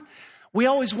beyond, we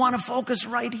always want to focus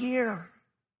right here.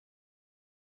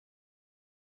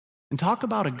 And talk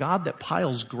about a God that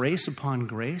piles grace upon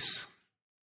grace.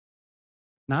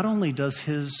 Not only does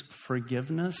his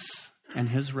forgiveness and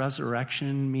his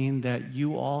resurrection mean that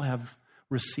you all have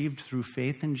received through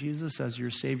faith in Jesus as your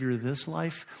Savior this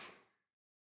life,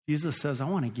 Jesus says, I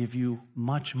want to give you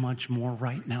much, much more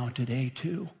right now today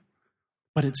too.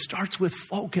 But it starts with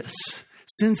focus.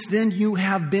 Since then you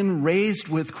have been raised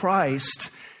with Christ.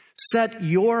 Set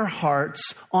your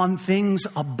hearts on things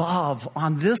above,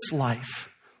 on this life,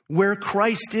 where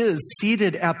Christ is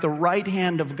seated at the right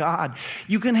hand of God.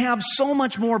 You can have so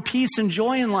much more peace and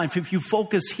joy in life if you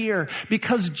focus here,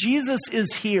 because Jesus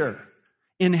is here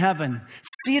in heaven,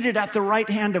 seated at the right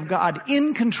hand of God,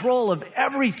 in control of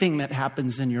everything that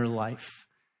happens in your life.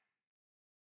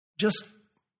 Just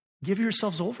give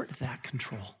yourselves over to that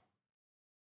control.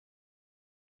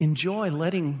 Enjoy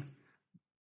letting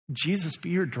Jesus be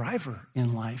your driver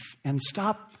in life, and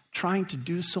stop trying to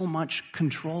do so much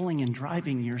controlling and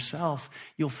driving yourself.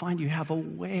 You'll find you have a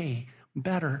way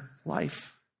better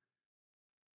life.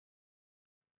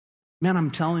 Man,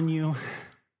 I'm telling you,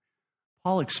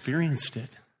 Paul experienced it.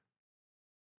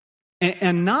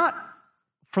 And not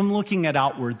from looking at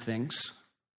outward things.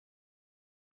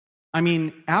 I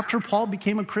mean, after Paul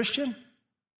became a Christian,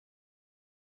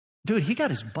 dude, he got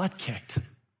his butt kicked.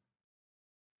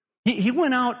 He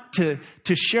went out to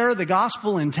share the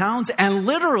gospel in towns and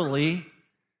literally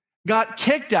got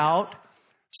kicked out.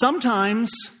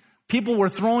 Sometimes people were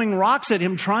throwing rocks at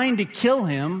him, trying to kill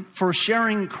him for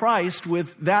sharing Christ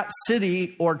with that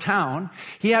city or town.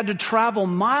 He had to travel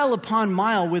mile upon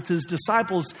mile with his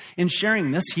disciples in sharing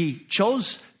this. He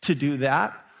chose to do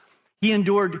that. He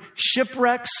endured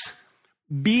shipwrecks,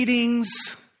 beatings,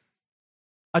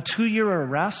 a 2-year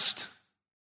arrest.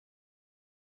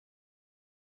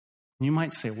 You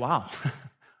might say, wow,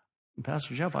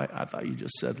 Pastor Jeff, I thought you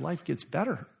just said life gets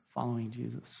better following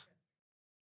Jesus.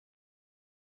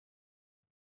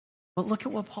 But look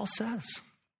at what Paul says.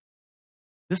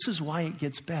 This is why it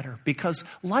gets better, because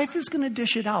life is going to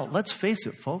dish it out. Let's face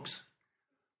it, folks.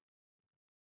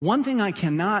 One thing I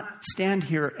cannot stand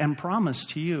here and promise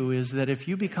to you is that if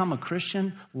you become a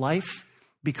Christian, life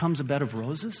becomes a bed of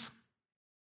roses.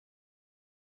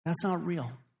 That's not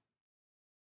real.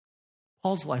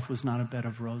 Paul's life was not a bed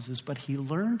of roses, but he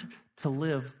learned to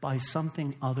live by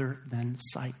something other than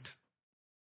sight.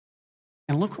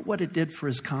 And look at what it did for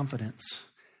his confidence.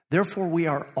 Therefore, we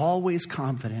are always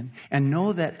confident and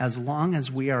know that as long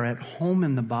as we are at home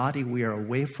in the body, we are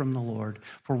away from the Lord.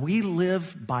 For we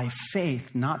live by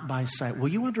faith, not by sight. Will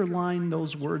you underline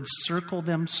those words, circle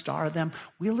them, star them?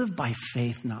 We live by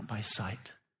faith, not by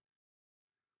sight.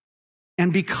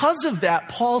 And because of that,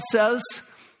 Paul says,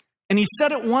 and he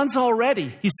said it once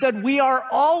already. He said, we are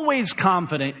always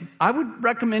confident. I would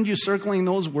recommend you circling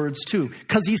those words too,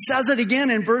 because he says it again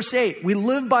in verse 8. We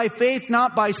live by faith,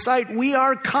 not by sight. We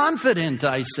are confident,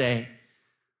 I say,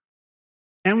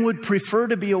 and would prefer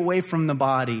to be away from the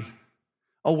body,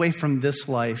 away from this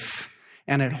life,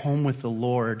 and at home with the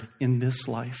Lord in this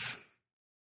life.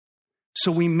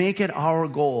 So we make it our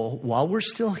goal, while we're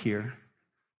still here,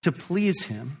 to please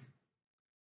him.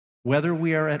 Whether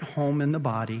we are at home in the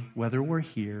body, whether we're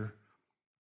here,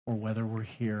 or whether we're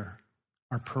here,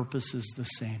 our purpose is the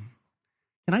same.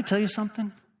 Can I tell you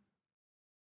something?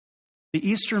 The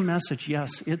Easter message,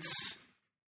 yes,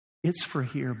 it's for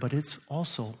here, but it's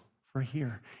also for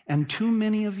here. And too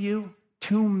many of you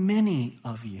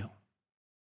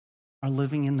are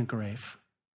living in the grave.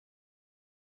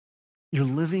 You're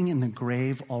living in the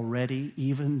grave already,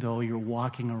 even though you're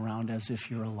walking around as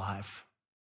if you're alive.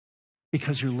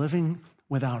 Because you're living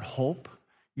without hope.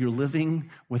 You're living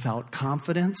without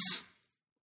confidence.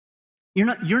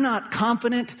 You're not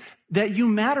confident that you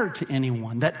matter to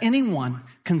anyone, that anyone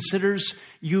considers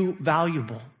you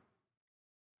valuable.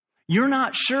 You're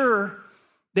not sure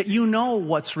that you know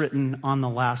what's written on the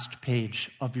last page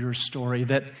of your story,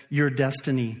 that your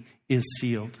destiny is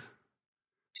sealed.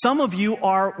 Some of you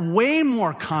are way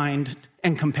more kind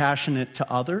and compassionate to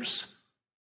others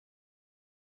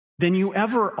than you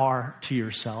ever are to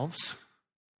yourselves,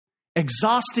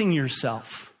 exhausting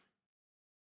yourself,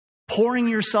 pouring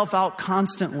yourself out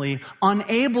constantly,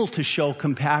 unable to show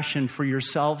compassion for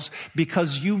yourselves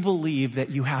because you believe that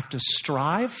you have to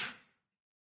strive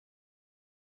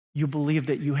You believe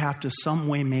that you have to some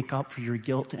way make up for your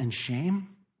guilt and shame.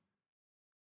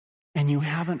 And you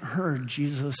haven't heard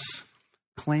Jesus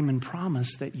claim and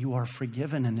promise that you are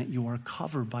forgiven and that you are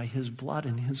covered by his blood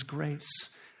and his grace.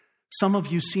 Some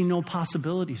of you see no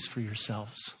possibilities for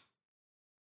yourselves.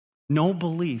 No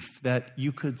belief that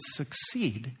you could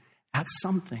succeed at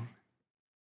something.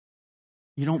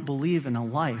 You don't believe in a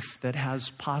life that has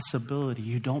possibility.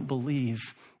 You don't believe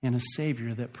in a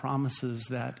Savior that promises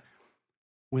that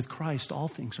with Christ all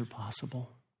things are possible.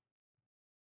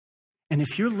 And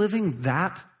if you're living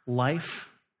that life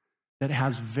that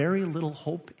has very little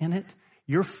hope in it,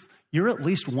 you're at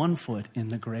least 1 foot in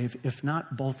the grave, if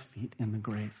not both feet in the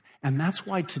grave. And that's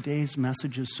why today's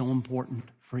message is so important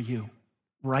for you,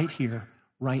 right here,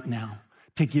 right now,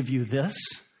 to give you this,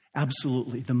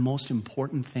 absolutely the most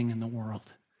important thing in the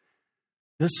world.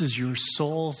 This is your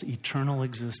soul's eternal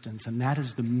existence, and that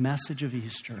is the message of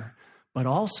Easter, but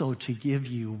also to give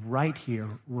you right here,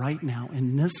 right now,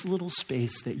 in this little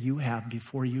space that you have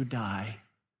before you die,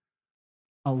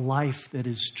 a life that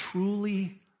is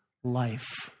truly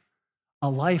life. A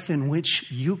life in which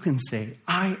you can say,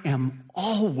 I am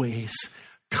always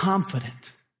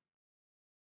confident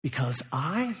because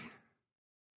I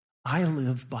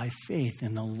live by faith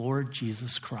in the Lord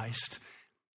Jesus Christ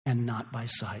and not by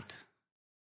sight.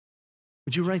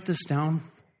 Would you write this down?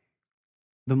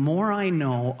 The more I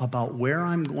know about where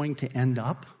I'm going to end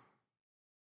up,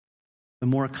 the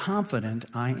more confident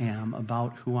I am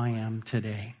about who I am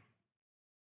today.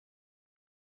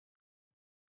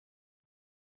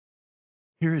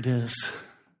 Here it is.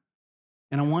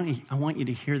 And I want you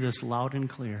to hear this loud and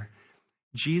clear.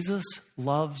 Jesus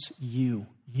loves you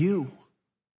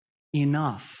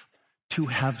enough to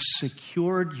have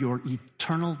secured your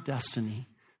eternal destiny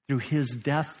through his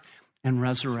death and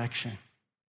resurrection.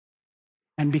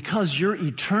 And because your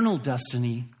eternal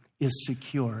destiny is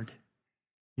secured,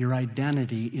 your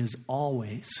identity is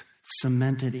always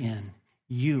cemented in.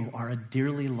 You are a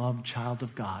dearly loved child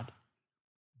of God,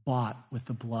 bought with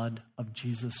the blood of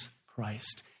Jesus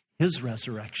Christ. His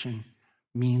resurrection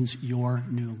means your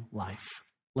new life.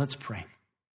 Let's pray.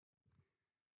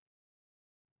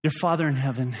 Dear Father in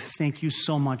heaven, thank you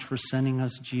so much for sending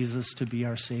us Jesus to be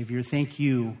our Savior. Thank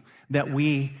you that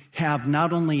we have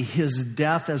not only his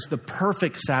death as the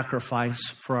perfect sacrifice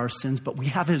for our sins, but we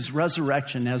have his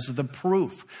resurrection as the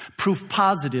proof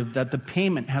positive that the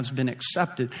payment has been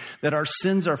accepted, that our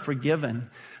sins are forgiven,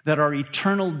 that our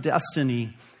eternal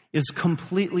destiny is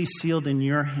completely sealed in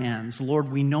your hands. Lord,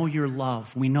 we know your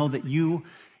love. We know that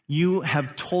you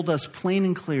have told us plain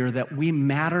and clear that we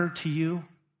matter to you.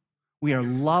 We are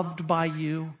loved by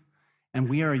you, and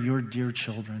we are your dear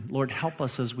children. Lord, help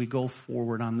us as we go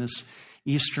forward on this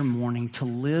Easter morning to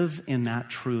live in that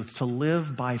truth, to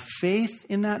live by faith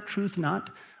in that truth, not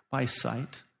by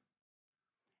sight.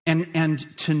 And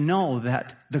to know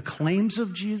that the claims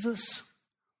of Jesus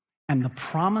and the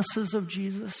promises of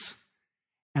Jesus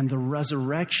and the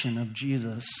resurrection of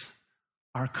Jesus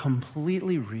are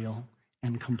completely real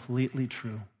and completely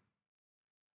true.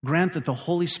 Grant that the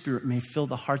Holy Spirit may fill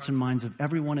the hearts and minds of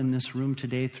everyone in this room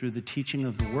today through the teaching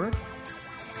of the Word,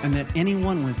 and that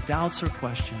anyone with doubts or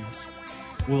questions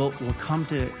will come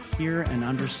to hear and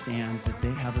understand that they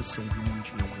have a Savior in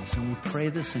Jesus. And we pray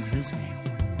this in his name.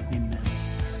 Amen.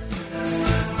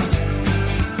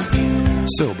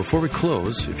 So, before we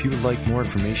close, if you would like more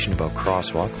information about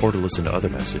Crosswalk or to listen to other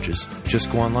messages,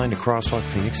 just go online to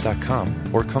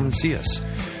crosswalkphoenix.com or come and see us.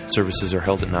 Services are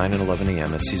held at 9 and 11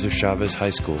 a.m. at Cesar Chavez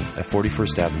High School at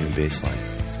 41st Avenue in Baseline.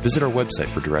 Visit our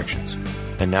website for directions.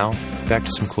 And now, back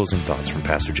to some closing thoughts from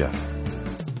Pastor Jeff.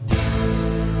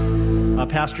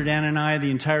 Pastor Dan and I, the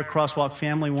entire Crosswalk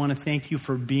family, want to thank you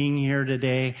for being here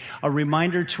today. A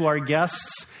reminder to our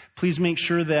guests, please make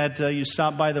sure that you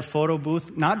stop by the photo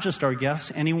booth. Not just our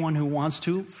guests, anyone who wants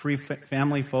to, free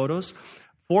family photos.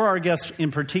 For our guests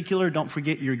in particular, don't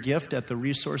forget your gift at the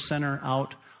Resource Center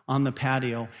out on the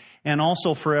patio. And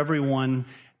also for everyone,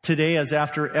 today, as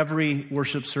after every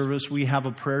worship service, we have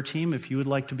a prayer team. If you would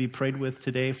like to be prayed with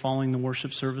today following the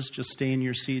worship service, just stay in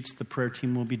your seats. The prayer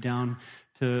team will be down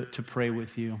to pray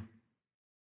with you.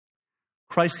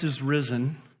 Christ is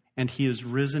risen, and he is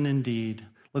risen indeed.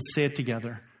 Let's say it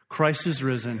together. Christ is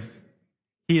risen.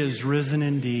 He is risen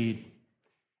indeed.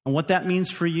 And what that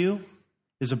means for you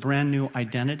is a brand new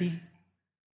identity,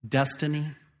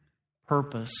 destiny,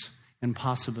 purpose, and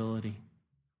possibility.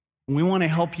 And we want to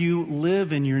help you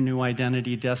live in your new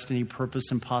identity, destiny, purpose,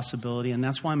 and possibility. And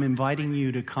that's why I'm inviting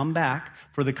you to come back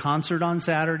for the concert on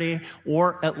Saturday,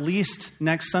 or at least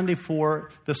next Sunday for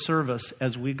the service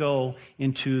as we go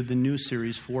into the new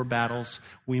series, 4 Battles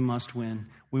We Must Win.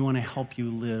 We want to help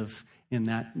you live in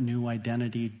that new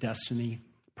identity, destiny,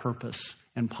 purpose,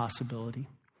 and possibility.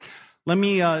 Let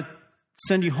me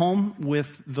send you home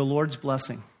with the Lord's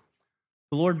blessing.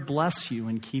 The Lord bless you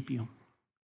and keep you.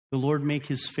 The Lord make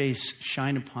his face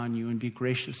shine upon you and be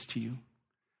gracious to you.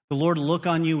 The Lord look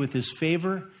on you with his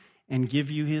favor and give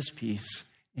you his peace.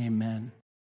 Amen.